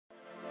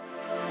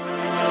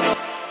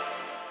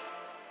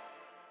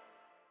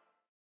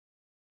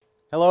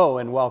Hello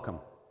and welcome.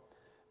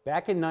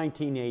 Back in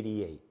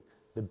 1988,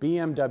 the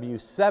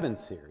BMW 7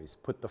 Series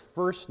put the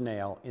first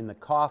nail in the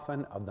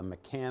coffin of the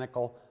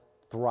mechanical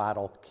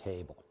throttle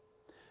cable.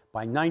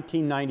 By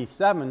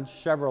 1997,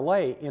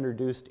 Chevrolet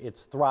introduced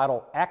its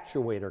throttle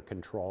actuator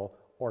control,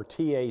 or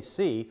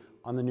TAC,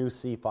 on the new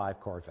C5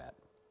 Corvette.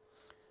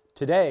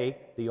 Today,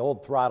 the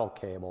old throttle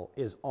cable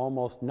is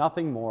almost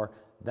nothing more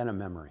than a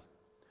memory.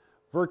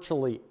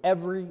 Virtually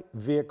every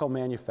vehicle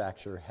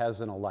manufacturer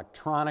has an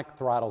electronic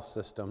throttle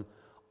system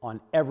on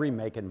every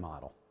make and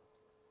model.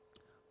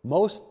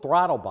 Most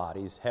throttle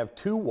bodies have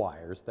two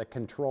wires that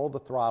control the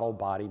throttle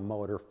body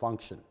motor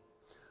function.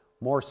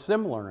 More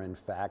similar, in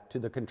fact, to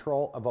the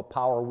control of a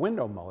power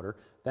window motor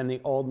than the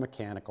old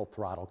mechanical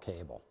throttle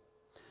cable.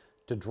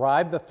 To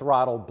drive the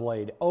throttle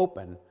blade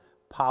open,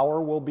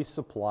 power will be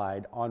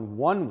supplied on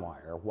one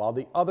wire while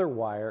the other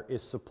wire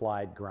is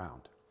supplied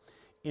ground.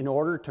 In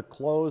order to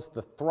close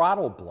the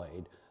throttle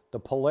blade, the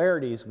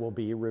polarities will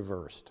be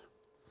reversed.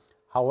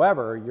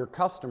 However, your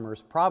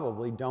customers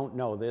probably don't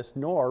know this,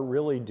 nor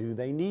really do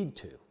they need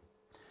to.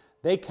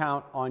 They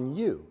count on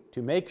you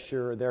to make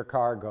sure their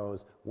car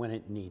goes when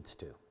it needs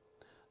to.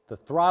 The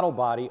throttle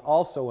body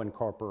also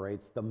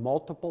incorporates the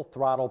multiple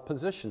throttle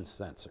position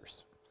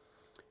sensors.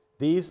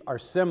 These are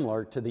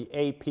similar to the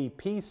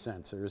APP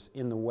sensors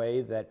in the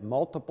way that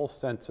multiple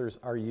sensors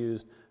are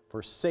used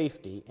for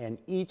safety, and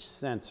each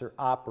sensor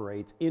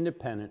operates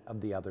independent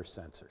of the other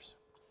sensors.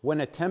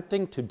 When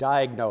attempting to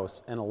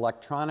diagnose an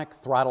electronic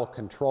throttle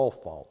control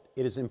fault,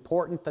 it is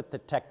important that the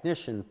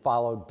technician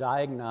follow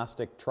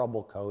diagnostic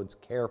trouble codes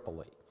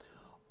carefully.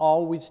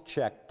 Always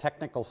check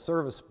technical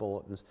service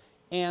bulletins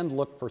and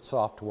look for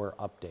software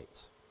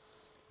updates.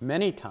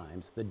 Many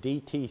times, the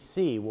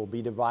DTC will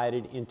be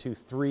divided into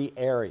three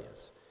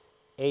areas: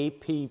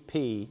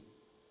 APP,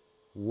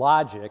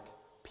 logic,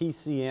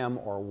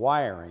 PCM or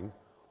wiring,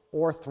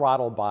 or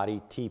throttle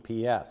body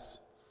TPS.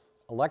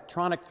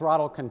 Electronic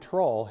throttle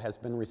control has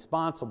been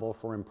responsible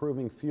for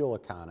improving fuel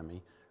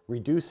economy,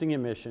 reducing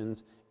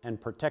emissions,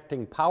 and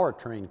protecting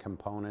powertrain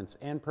components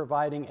and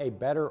providing a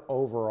better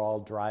overall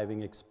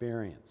driving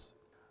experience.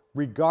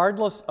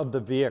 Regardless of the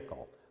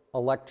vehicle,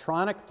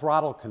 electronic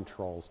throttle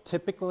controls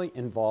typically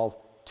involve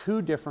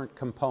two different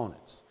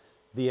components: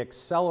 the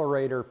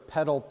accelerator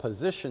pedal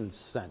position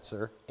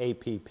sensor,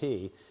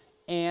 APP,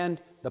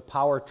 and the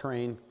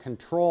powertrain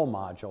control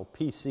module,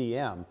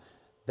 PCM,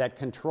 that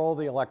control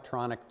the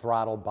electronic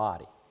throttle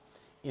body.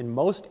 In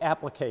most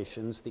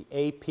applications, the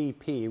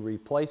APP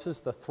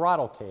replaces the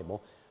throttle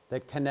cable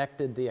that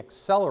connected the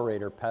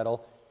accelerator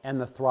pedal and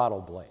the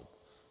throttle blade.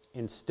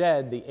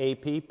 Instead, the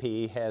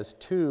APP has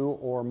two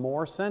or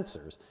more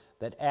sensors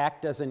that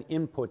act as an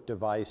input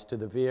device to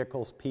the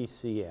vehicle's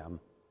PCM,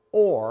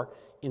 or,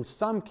 in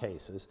some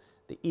cases,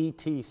 the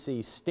ETC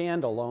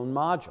standalone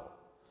module.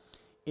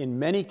 In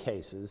many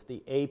cases,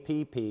 the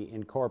APP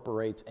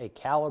incorporates a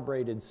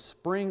calibrated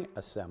spring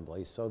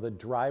assembly so the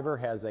driver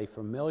has a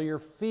familiar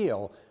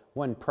feel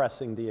when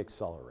pressing the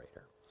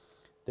accelerator.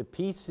 The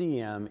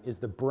PCM is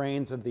the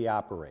brains of the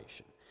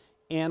operation,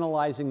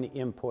 analyzing the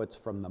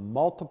inputs from the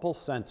multiple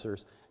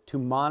sensors to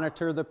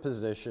monitor the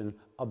position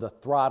of the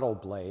throttle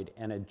blade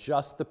and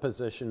adjust the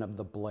position of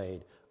the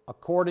blade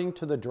according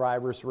to the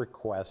driver's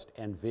request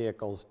and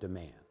vehicle's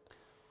demand.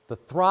 The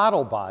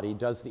throttle body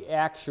does the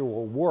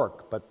actual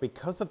work, but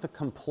because of the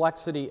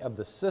complexity of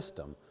the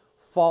system,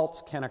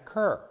 faults can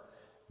occur.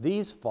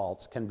 These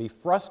faults can be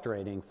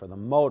frustrating for the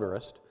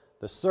motorist,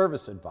 the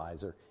service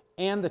advisor,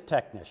 and the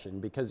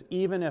technician, because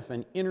even if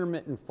an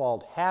intermittent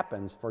fault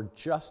happens for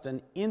just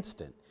an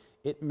instant,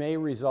 it may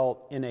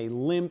result in a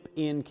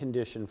limp-in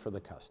condition for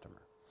the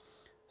customer.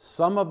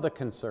 Some of the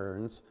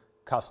concerns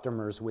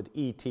customers with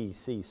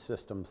ETC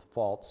systems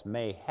faults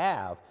may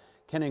have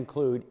can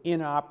include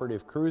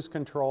inoperative cruise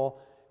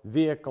control,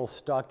 vehicle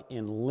stuck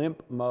in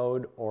limp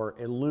mode, or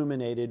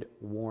illuminated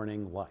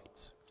warning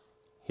lights.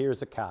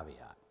 Here's a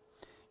caveat.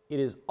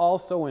 It is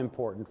also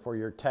important for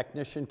your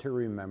technician to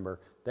remember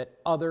that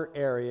other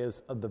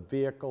areas of the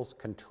vehicle's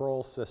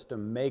control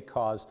system may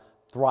cause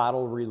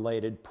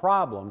throttle-related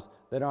problems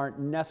that aren't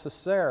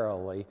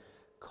necessarily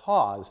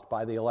caused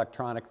by the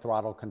electronic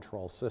throttle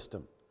control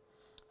system.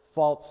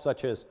 Faults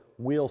such as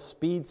wheel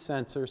speed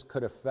sensors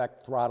could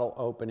affect throttle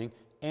opening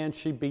and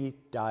should be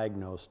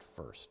diagnosed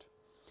first.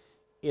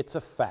 It's a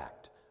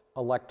fact.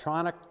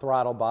 Electronic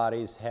throttle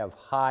bodies have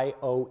high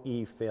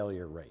OE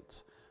failure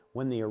rates.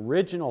 When the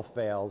original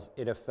fails,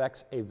 it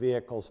affects a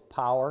vehicle's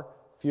power,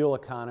 fuel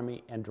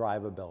economy, and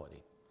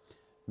drivability.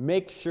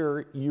 Make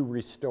sure you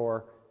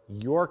restore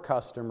your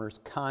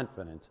customers'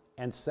 confidence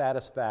and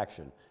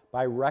satisfaction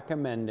by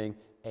recommending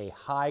a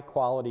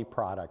high-quality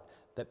product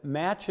that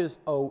matches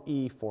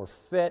OE for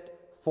fit,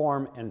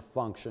 form, and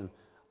function,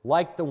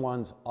 like the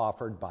ones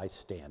offered by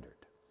Standard.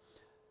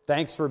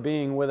 Thanks for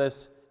being with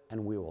us,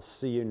 and we will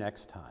see you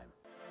next time.